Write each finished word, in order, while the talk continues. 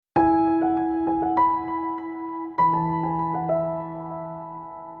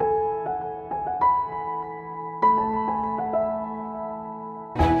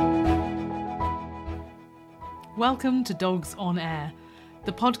Welcome to Dogs on Air,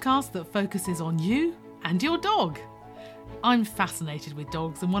 the podcast that focuses on you and your dog. I'm fascinated with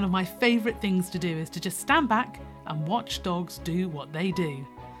dogs, and one of my favourite things to do is to just stand back and watch dogs do what they do.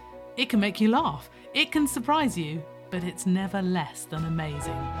 It can make you laugh, it can surprise you, but it's never less than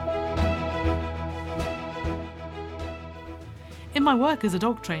amazing. In my work as a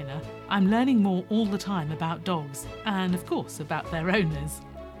dog trainer, I'm learning more all the time about dogs and, of course, about their owners.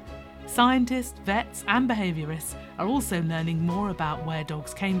 Scientists, vets and behaviourists are also learning more about where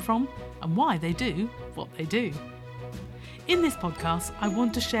dogs came from and why they do what they do. In this podcast, I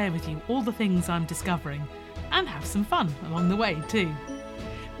want to share with you all the things I'm discovering and have some fun along the way too.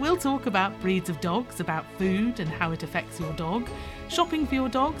 We'll talk about breeds of dogs, about food and how it affects your dog, shopping for your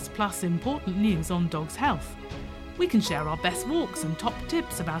dogs, plus important news on dogs' health. We can share our best walks and top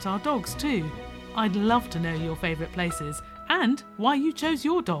tips about our dogs too. I'd love to know your favourite places and why you chose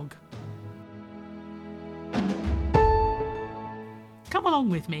your dog. Come along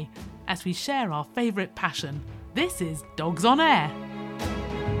with me as we share our favourite passion. This is Dogs on Air.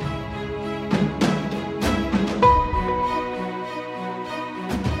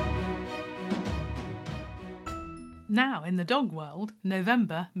 Now, in the dog world,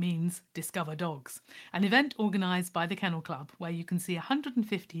 November means Discover Dogs, an event organised by the Kennel Club where you can see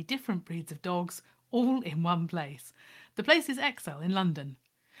 150 different breeds of dogs all in one place. The place is Excel in London.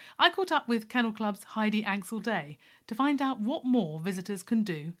 I caught up with Kennel Club's Heidi Axel-Day to find out what more visitors can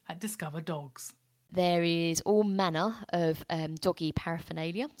do at Discover Dogs. There is all manner of doggy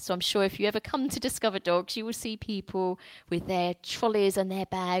paraphernalia. So I'm sure if you ever come to Discover Dogs, you will see people with their trolleys and their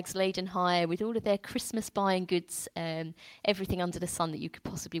bags laden high with all of their Christmas buying goods. Everything under the sun that you could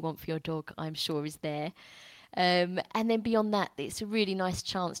possibly want for your dog, I'm sure, is there. And then beyond that, it's a really nice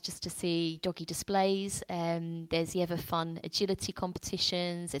chance just to see doggy displays. There's the ever fun agility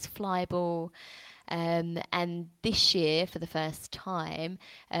competitions, there's flyball. And this year, for the first time,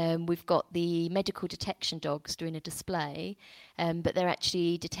 we've got the medical detection dogs doing a display, but they're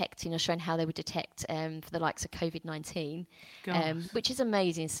actually detecting or showing how they would detect for the likes of COVID-19, which is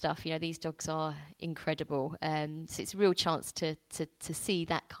amazing stuff. You know, these dogs are incredible. So it's a real chance to see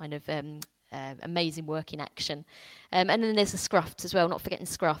that kind of amazing work in action. And then there's the scruffs as well, not forgetting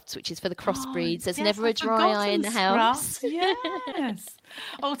scruffs, which is for the crossbreeds. There's never a dry eye in the house. Yes.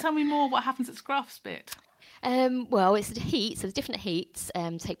 Oh, tell me more, what happens at scruffs bit? Well, it's the heat, so the different heats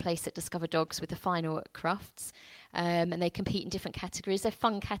take place at Discover Dogs with the final at Crufts. And they compete in different categories. They're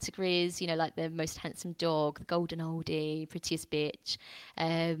fun categories, you know, like the most handsome dog, the golden oldie, prettiest bitch.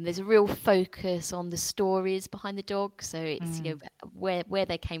 There's a real focus on the stories behind the dog. So it's you know where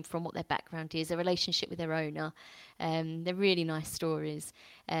they came from, what their background is, their relationship with their owner. They're really nice stories.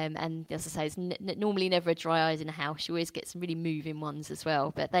 And as I say, it's normally never a dry eyes in the house. You always get some really moving ones as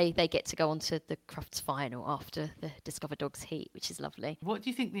well. But they get to go on to the Crufts final after the Discover Dogs heat, which is lovely. What do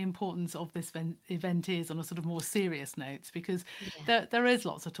you think the importance of this event is on a sort of more serious note? Because there is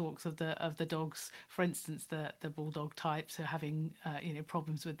lots of talks of the dogs, for instance, the bulldog types who are having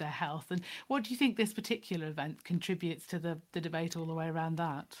problems with their health. And what do you think this particular event contributes to the debate all the way around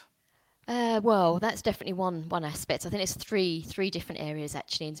that? Well, that's definitely one aspect. I think there's three different areas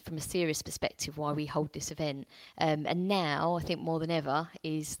actually, and from a serious perspective, why we hold this event. And now, I think more than ever,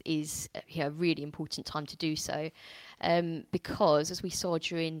 is a really important time to do so, because as we saw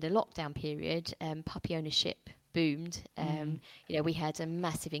during the lockdown period, puppy ownership boomed. We had a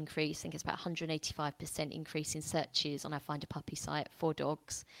massive increase. I think it's about 185% increase in searches on our Find a Puppy site for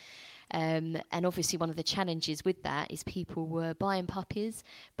dogs. And obviously one of the challenges with that is people were buying puppies,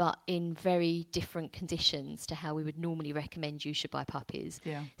 but in very different conditions to how we would normally recommend you should buy puppies.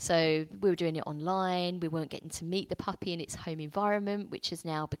 Yeah. So we were doing it online. We weren't getting to meet the puppy in its home environment, which has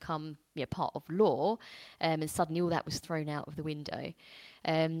now become part of law. And suddenly all that was thrown out of the window.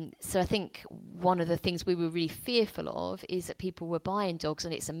 So I think one of the things we were really fearful of is that people were buying dogs,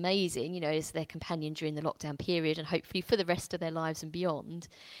 and it's amazing, as their companion during the lockdown period and hopefully for the rest of their lives and beyond.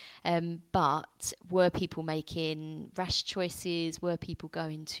 But were people making rash choices? Were people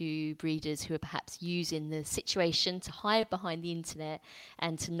going to breeders who are perhaps using the situation to hide behind the internet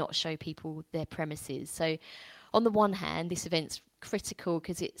and to not show people their premises? So on the one hand, this event's critical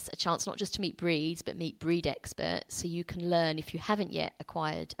because it's a chance not just to meet breeds, but meet breed experts. So you can learn, if you haven't yet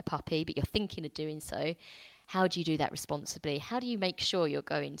acquired a puppy, but you're thinking of doing so, how do you do that responsibly? How do you make sure you're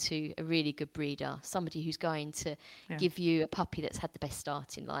going to a really good breeder, somebody who's going to give you a puppy that's had the best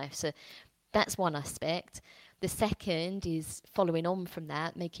start in life? So that's one aspect. The second is following on from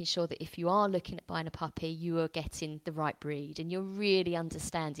that, making sure that if you are looking at buying a puppy, you are getting the right breed and you're really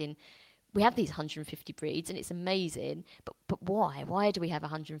understanding we have these 150 breeds and it's amazing, but why do we have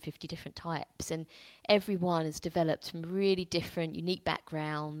 150 different types? And everyone has developed from really different unique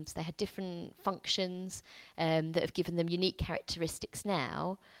backgrounds. They had different functions that have given them unique characteristics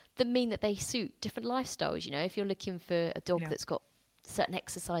now that mean that they suit different lifestyles. You know, if you're looking for a dog that's got certain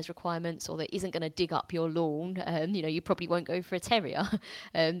exercise requirements or that isn't going to dig up your lawn, you know, you probably won't go for a terrier.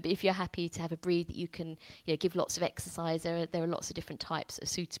 But if you're happy to have a breed that you can, you know, give lots of exercise, there are lots of different types that are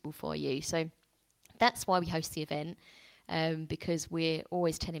suitable for you. So that's why we host the event, because we're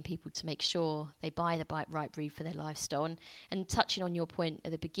always telling people to make sure they buy the right breed for their lifestyle. And touching on your point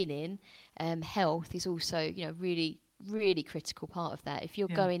at the beginning, health is also, you know, really critical part of that. If you're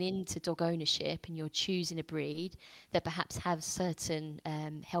going into dog ownership and you're choosing a breed that perhaps have certain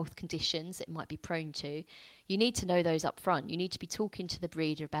health conditions that it might be prone to, you need to know those up front. You need to be talking to the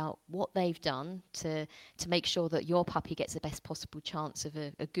breeder about what they've done to make sure that your puppy gets the best possible chance of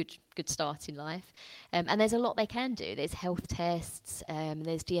a good start in life. And there's a lot they can do. There's health tests,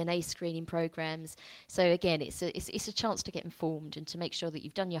 there's DNA screening programs. So again, it's a chance to get informed and to make sure that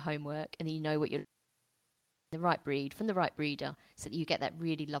you've done your homework and you know what you're the right breed from the right breeder, so that you get that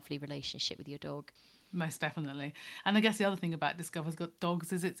really lovely relationship with your dog. Most definitely. And I guess the other thing about Discover's Got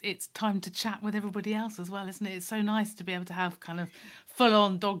Dogs is it's time to chat with everybody else as well, isn't it? It's so nice to be able to have kind of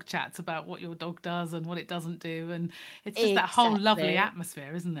full-on dog chats about what your dog does and what it doesn't do, and it's just that whole lovely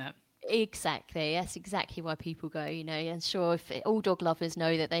atmosphere, isn't it? Exactly. That's exactly why people go, you know. And sure, if all dog lovers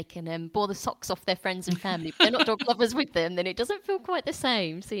know that they can bore the socks off their friends and family, but they're not dog lovers with them, then it doesn't feel quite the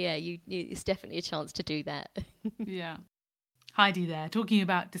same. So yeah, it's definitely a chance to do that. Yeah. Heidi there, talking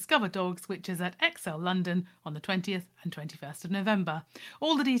about Discover Dogs, which is at XL London on the 20th and 21st of November.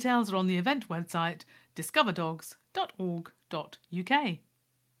 All the details are on the event website, discoverdogs.org.uk.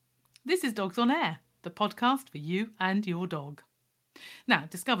 This is Dogs on Air, the podcast for you and your dog. Now,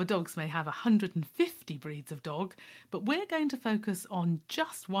 Discover Dogs may have 150 breeds of dog, but we're going to focus on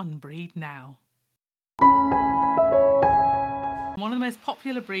just one breed now. One of the most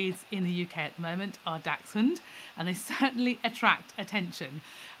popular breeds in the UK at the moment are Dachshund, and they certainly attract attention.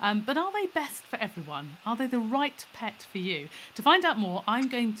 But are they best for everyone? Are they the right pet for you? To find out more, I'm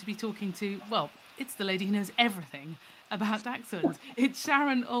going to be talking to, well, it's the lady who knows everything about Dachshund. It's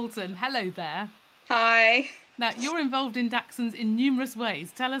Sharon Alton. Hello there. Hi. Now, you're involved in Dachshunds in numerous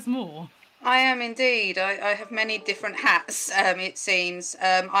ways. Tell us more. I am indeed. I have many different hats, it seems.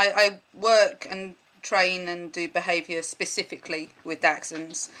 I work and train and do behaviour specifically with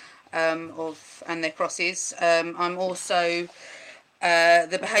Dachshunds and their crosses. I'm also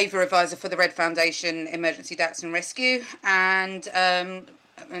the behaviour advisor for the Red Foundation Emergency Dachshund Rescue and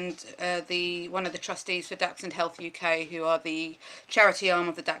one of the trustees for Dachshund Health UK, who are the charity arm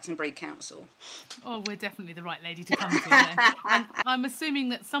of the Dachshund Breed Council. Oh, we're definitely the right lady to come to there. And I'm assuming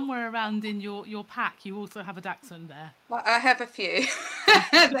that somewhere around in your pack you also have a Dachshund there. Well, I have a few.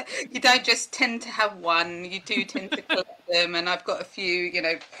 You don't just tend to have one, you do tend to collect them, and I've got a few, you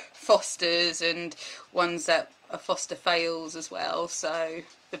know, fosters and ones that are foster fails as well, so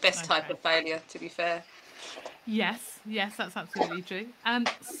the best type of failure, to be fair. Yes, that's absolutely true.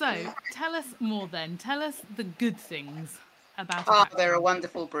 So tell us more then. Tell us the good things about it. They're a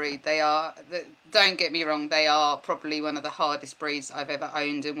wonderful breed. They are, don't get me wrong, they are probably one of the hardest breeds I've ever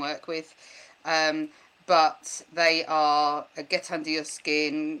owned and worked with. But they are a get under your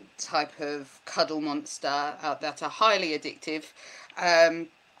skin type of cuddle monster that are highly addictive.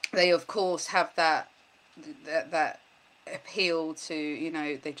 They of course have that appeal to, you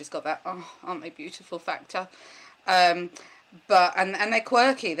know, they've just got that aren't they beautiful factor, but they're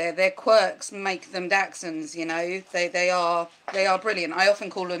quirky. Their quirks make them Dachshunds, you know. They are brilliant. I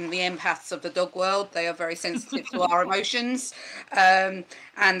often call them the empaths of the dog world. They are very sensitive to our emotions, and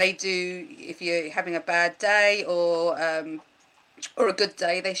they do, if you're having a bad day or a good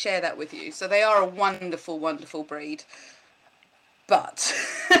day, they share that with you. So they are a wonderful breed. But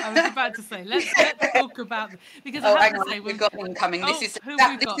I was about to say, let's talk about, because I have to say, we've got one coming. This is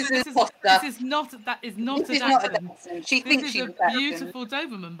not a Dachshund. She thinks she's a beautiful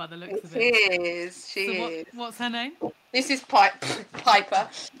Doberman by the looks of it. She is. What's her name? This is Piper.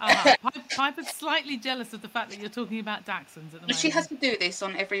 Piper's slightly jealous of the fact that you're talking about Dachshunds at the moment. She has to do this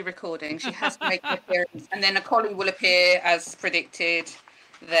on every recording. She has to make an appearance, and then a collie will appear as predicted.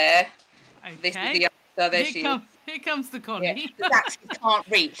 There. Okay. This is the other. There she is. Here comes the collie. Yeah, Dachshunds can't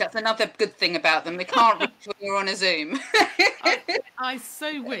reach. That's another good thing about them. They can't reach when you're on a Zoom. I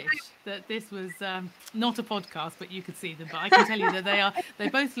so wish that this was not a podcast, but you could see them. But I can tell you that they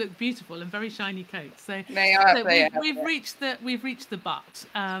both look beautiful and very shiny coats. So, They are. so They we've reached the butt,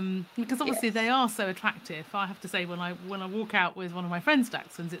 because obviously they are so attractive. I have to say, when I walk out with one of my friends'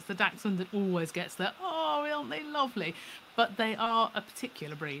 Dachshunds, it's the Dachshund that always gets the, oh, aren't they lovely? But they are a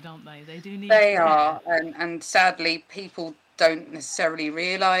particular breed, aren't they? They do need They care. are, and sadly, people don't necessarily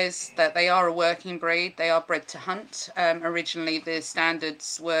realise that they are a working breed. They are bred to hunt. Originally, the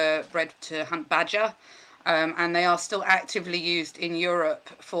standards were bred to hunt badger, and they are still actively used in Europe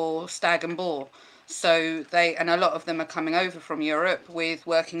for stag and boar. So and a lot of them are coming over from Europe with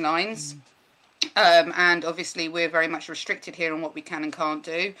working lines. And obviously, we're very much restricted here on what we can and can't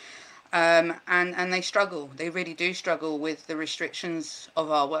do. And they struggle. They really do struggle with the restrictions of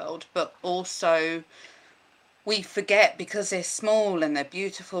our world. But also, we forget, because they're small and they're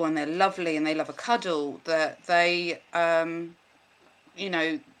beautiful and they're lovely and they love a cuddle, that they,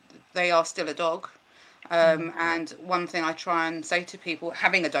 they are still a dog. And one thing I try and say to people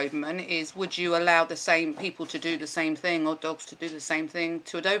having a Doberman is, would you allow the same people to do the same thing, or dogs to do the same thing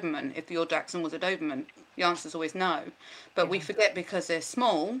to a Doberman if your Dachshund was a Doberman? The answer is always no. But we forget, because they're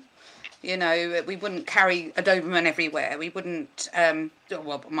small, we wouldn't carry a Doberman everywhere. We wouldn't,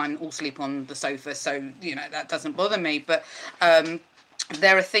 mine all sleep on the sofa, so, that doesn't bother me. But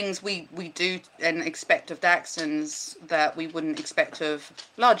there are things we do and expect of Dachshunds that we wouldn't expect of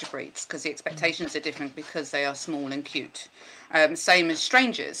larger breeds, because the expectations are different because they are small and cute. Same as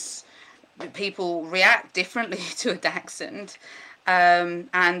strangers. People react differently to a Dachshund,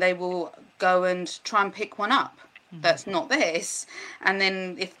 and they will go and try and pick one up that's not theirs, and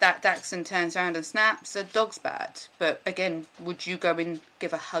then if that Dachshund turns around and snaps, the dog's bad. But again, would you go and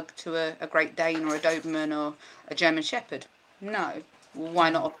give a hug to a Great Dane or a Doberman or a German Shepherd? No. Why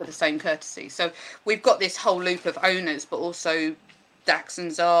not offer the same courtesy? So we've got this whole loop of owners, but also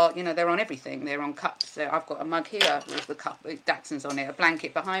Dachshunds are, they're on everything. They're on cups. I've got a mug here with the cup with Dachshunds on it, a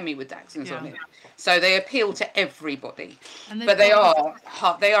blanket behind me with Dachshunds on it. So they appeal to everybody. But they are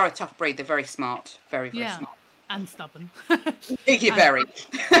a tough breed. They're very smart, very, very smart. And stubborn. You're very.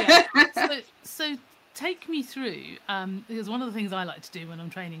 So take me through, because one of the things I like to do when I'm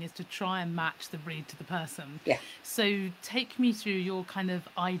training is to try and match the breed to the person. Yeah. So take me through your kind of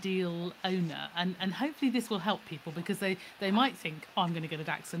ideal owner, and hopefully this will help people, because they might think, oh, I'm going to get a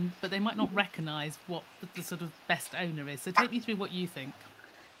Dachshund, but they might not recognise what the sort of best owner is. So take me through what you think.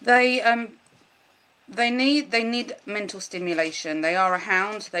 They need mental stimulation. They are a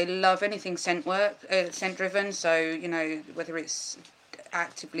hound. They love anything scent driven. So, whether it's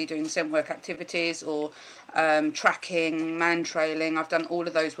actively doing scent work activities or tracking, man trailing. I've done all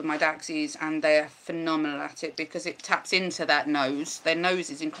of those with my Daxies, and they're phenomenal at it, because it taps into that nose. Their nose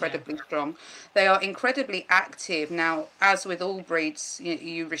is incredibly strong. They are incredibly active. Now, as with all breeds,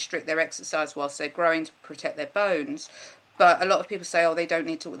 you restrict their exercise whilst they're growing to protect their bones. But a lot of people say, oh, they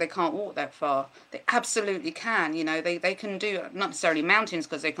can't walk that far. They absolutely can. They can do, not necessarily mountains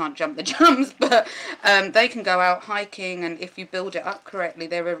because they can't jump the jumps, but they can go out hiking, and if you build it up correctly,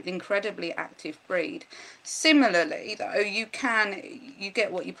 they're an incredibly active breed. Similarly, though, you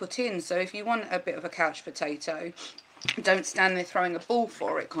get what you put in. So if you want a bit of a couch potato, don't stand there throwing a ball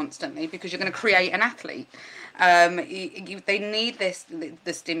for it constantly, because you're going to create an athlete. They need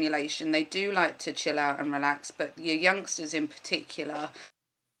the stimulation. They do like to chill out and relax, but your youngsters in particular,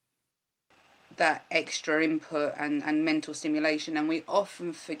 that extra input and mental stimulation, and we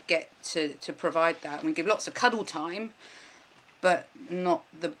often forget to provide that. We give lots of cuddle time, but not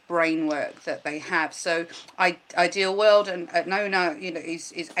the brain work that they have. So ideal world, and an owner,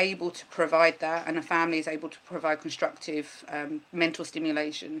 is able to provide that, and a family is able to provide constructive mental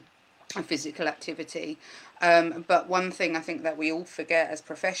stimulation and physical activity. But one thing I think that we all forget as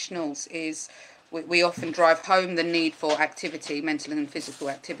professionals is we often drive home the need for activity, mental and physical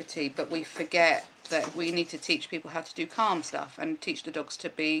activity, but we forget that we need to teach people how to do calm stuff and teach the dogs to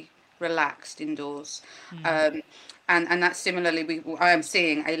be relaxed indoors. And that's similarly, I am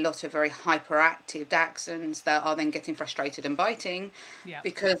seeing a lot of very hyperactive Dachshunds that are then getting frustrated and biting,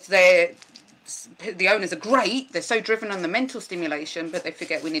 because the owners are great, they're so driven on the mental stimulation, but they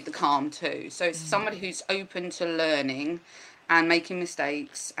forget we need the calm too. So it's somebody who's open to learning and making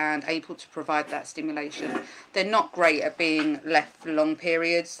mistakes and able to provide that stimulation. They're not great at being left for long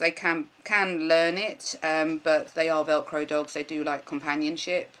periods. They can learn it, but they are Velcro dogs. They do like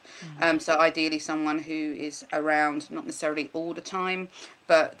companionship. So ideally someone who is around, not necessarily all the time,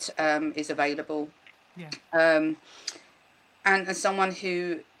 but is available. And someone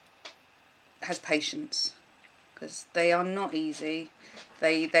who has patience, because they are not easy.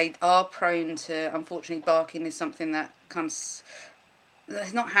 They are prone to, unfortunately, barking is something that comes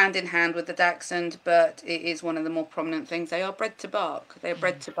it's not hand in hand with the Dachshund, but it is one of the more prominent things. They are bred to bark. They're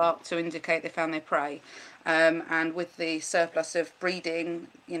bred to bark to indicate they found their prey. And with the surplus of breeding,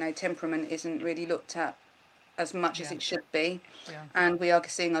 temperament isn't really looked at as much as it should be. Yeah. And we are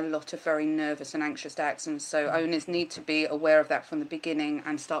seeing a lot of very nervous and anxious Dachshunds. So owners need to be aware of that from the beginning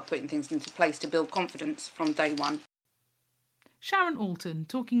and start putting things into place to build confidence from day one. Sharon Alton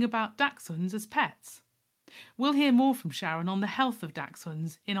talking about Dachshunds as pets. We'll hear more from Sharon on the health of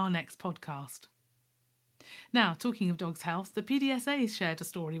Dachshunds in our next podcast. Now, talking of dogs' health, the PDSA shared a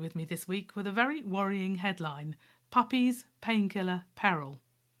story with me this week with a very worrying headline: Puppies, Painkiller, Peril.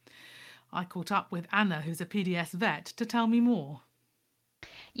 I caught up with Anna, who's a PDS vet, to tell me more.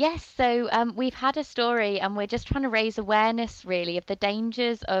 Yes, so we've had a story and we're just trying to raise awareness really of the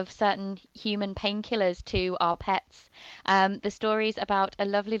dangers of certain human painkillers to our pets. The story's about a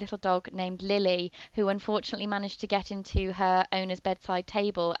lovely little dog named Lily who unfortunately managed to get into her owner's bedside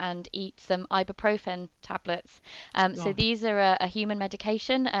table and eat some ibuprofen tablets. So these are a human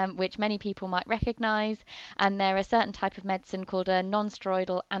medication which many people might recognise, and they're a certain type of medicine called a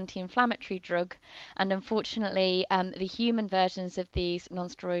non-steroidal anti-inflammatory drug. And unfortunately, the human versions of these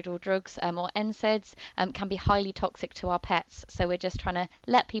non-steroidal drugs or NSAIDs can be highly toxic to our pets. So we're just trying to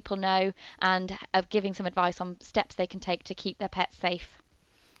let people know and giving some advice on steps they can take to keep their pets safe.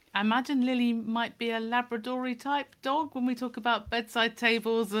 I imagine Lily might be a Labrador type dog when we talk about bedside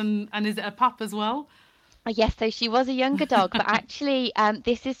tables, and is it a pup as well? Yes, so she was a younger dog, but actually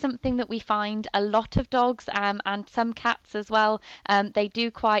this is something that we find a lot of dogs and some cats as well. They do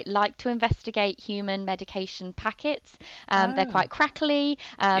quite like to investigate human medication packets. They're quite crackly.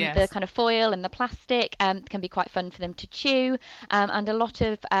 The kind of foil and the plastic can be quite fun for them to chew. And a lot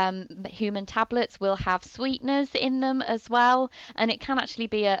of human tablets will have sweeteners in them as well. And it can actually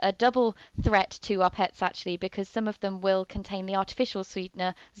be a double threat to our pets, actually, because some of them will contain the artificial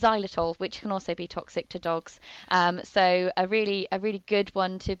sweetener xylitol, which can also be toxic to dogs. So a really good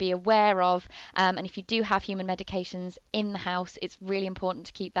one to be aware of. And if you do have human medications in the house, it's really important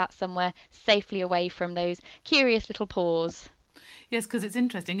to keep that somewhere safely away from those curious little paws. Yes, because it's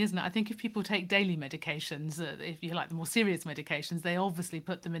interesting, isn't it? I think if people take daily medications, if you like the more serious medications, they obviously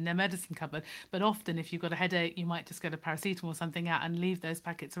put them in their medicine cupboard. But often if you've got a headache, you might just get a paracetamol or something out and leave those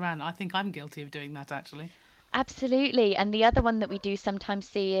packets around. I think I'm guilty of doing that, actually. Absolutely. And the other one that we do sometimes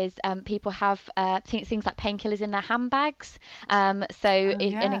see is people have things like painkillers in their handbags. An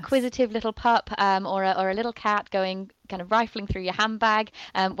inquisitive little pup or a little cat going kind of rifling through your handbag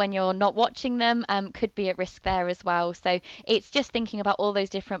when you're not watching them could be at risk there as well. So it's just thinking about all those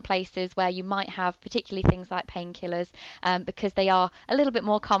different places where you might have particularly things like painkillers because they are a little bit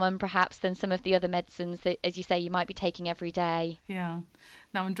more common perhaps than some of the other medicines that, as you say, you might be taking every day. Yeah.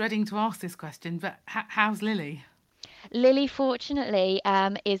 Now, I'm dreading to ask this question, but how's Lily? Lily, fortunately,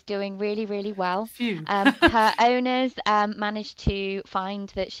 is doing really, really well. Phew. Her owners managed to find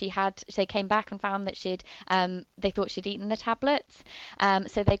that they came back and found that they thought she'd eaten the tablets.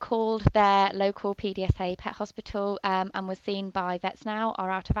 So they called their local PDSA pet hospital and was seen by Vets Now,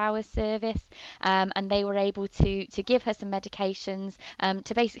 our out of hours service. And they were able to give her some medications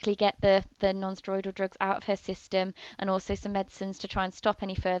to basically get the non-steroidal drugs out of her system, and also some medicines to try and stop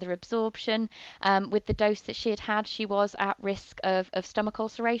any further absorption. With the dose that she had, she was at risk of stomach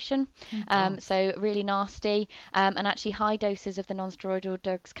ulceration, so really nasty, and actually high doses of the non-steroidal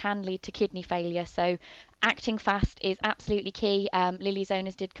drugs can lead to kidney failure. So acting fast is absolutely key. Lily's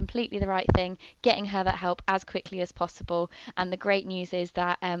owners did completely the right thing, getting her that help as quickly as possible. And the great news is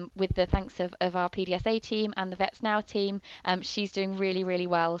that with the thanks of our PDSA team and the Vets Now team, she's doing really, really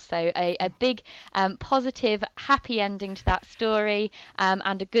well. So a big positive, happy ending to that story,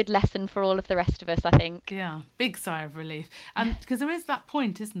 and a good lesson for all of the rest of us, I think. Yeah, big sigh of relief. Because there is that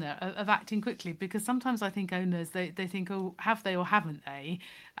point, isn't there, of acting quickly? Because sometimes I think owners, they think, oh, have they or haven't they?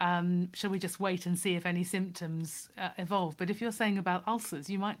 Shall we just wait and see if any symptoms evolve? But if you're saying about ulcers,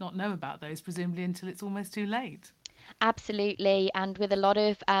 you might not know about those presumably until it's almost too late. Absolutely. And with a lot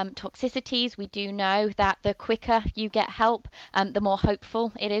of toxicities, we do know that the quicker you get help, the more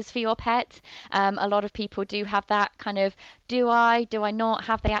hopeful it is for your pet. A lot of people do have that kind of, do I not?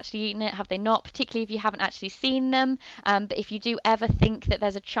 Have they actually eaten it? Have they not? Particularly if you haven't actually seen them. But if you do ever think that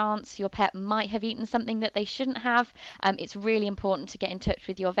there's a chance your pet might have eaten something that they shouldn't have, it's really important to get in touch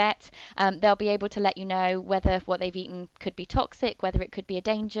with your vet. They'll be able to let you know whether what they've eaten could be toxic, whether it could be a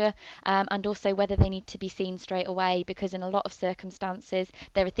danger, and also whether they need to be seen straight away, because in a lot of circumstances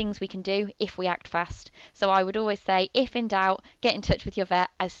there are things we can do if we act fast. So I would always say, if in doubt, get in touch with your vet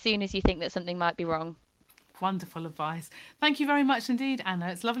as soon as you think that something might be wrong. Wonderful advice. Thank you very much indeed, Anna.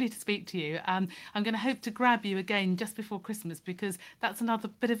 It's lovely to speak to you. I'm going to hope to grab you again just before Christmas, because that's another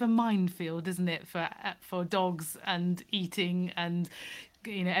bit of a minefield, isn't it, for dogs and eating and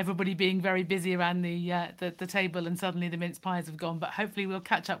everybody being very busy around the table, and suddenly the mince pies have gone. But hopefully we'll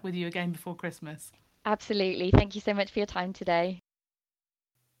catch up with you again before Christmas. Absolutely. Thank you so much for your time today.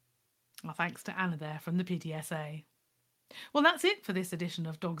 Well, thanks to Anna there from the PDSA. Well, that's it for this edition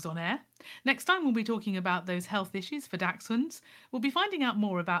of Dogs on Air. Next time we'll be talking about those health issues for Dachshunds. We'll be finding out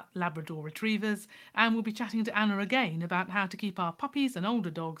more about Labrador Retrievers, and we'll be chatting to Anna again about how to keep our puppies and older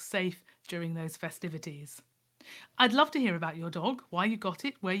dogs safe during those festivities. I'd love to hear about your dog, why you got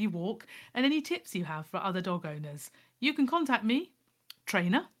it, where you walk, and any tips you have for other dog owners. You can contact me,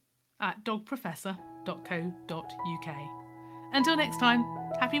 trainer@dogprofessor.co.uk. Until next time,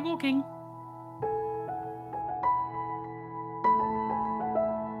 happy walking!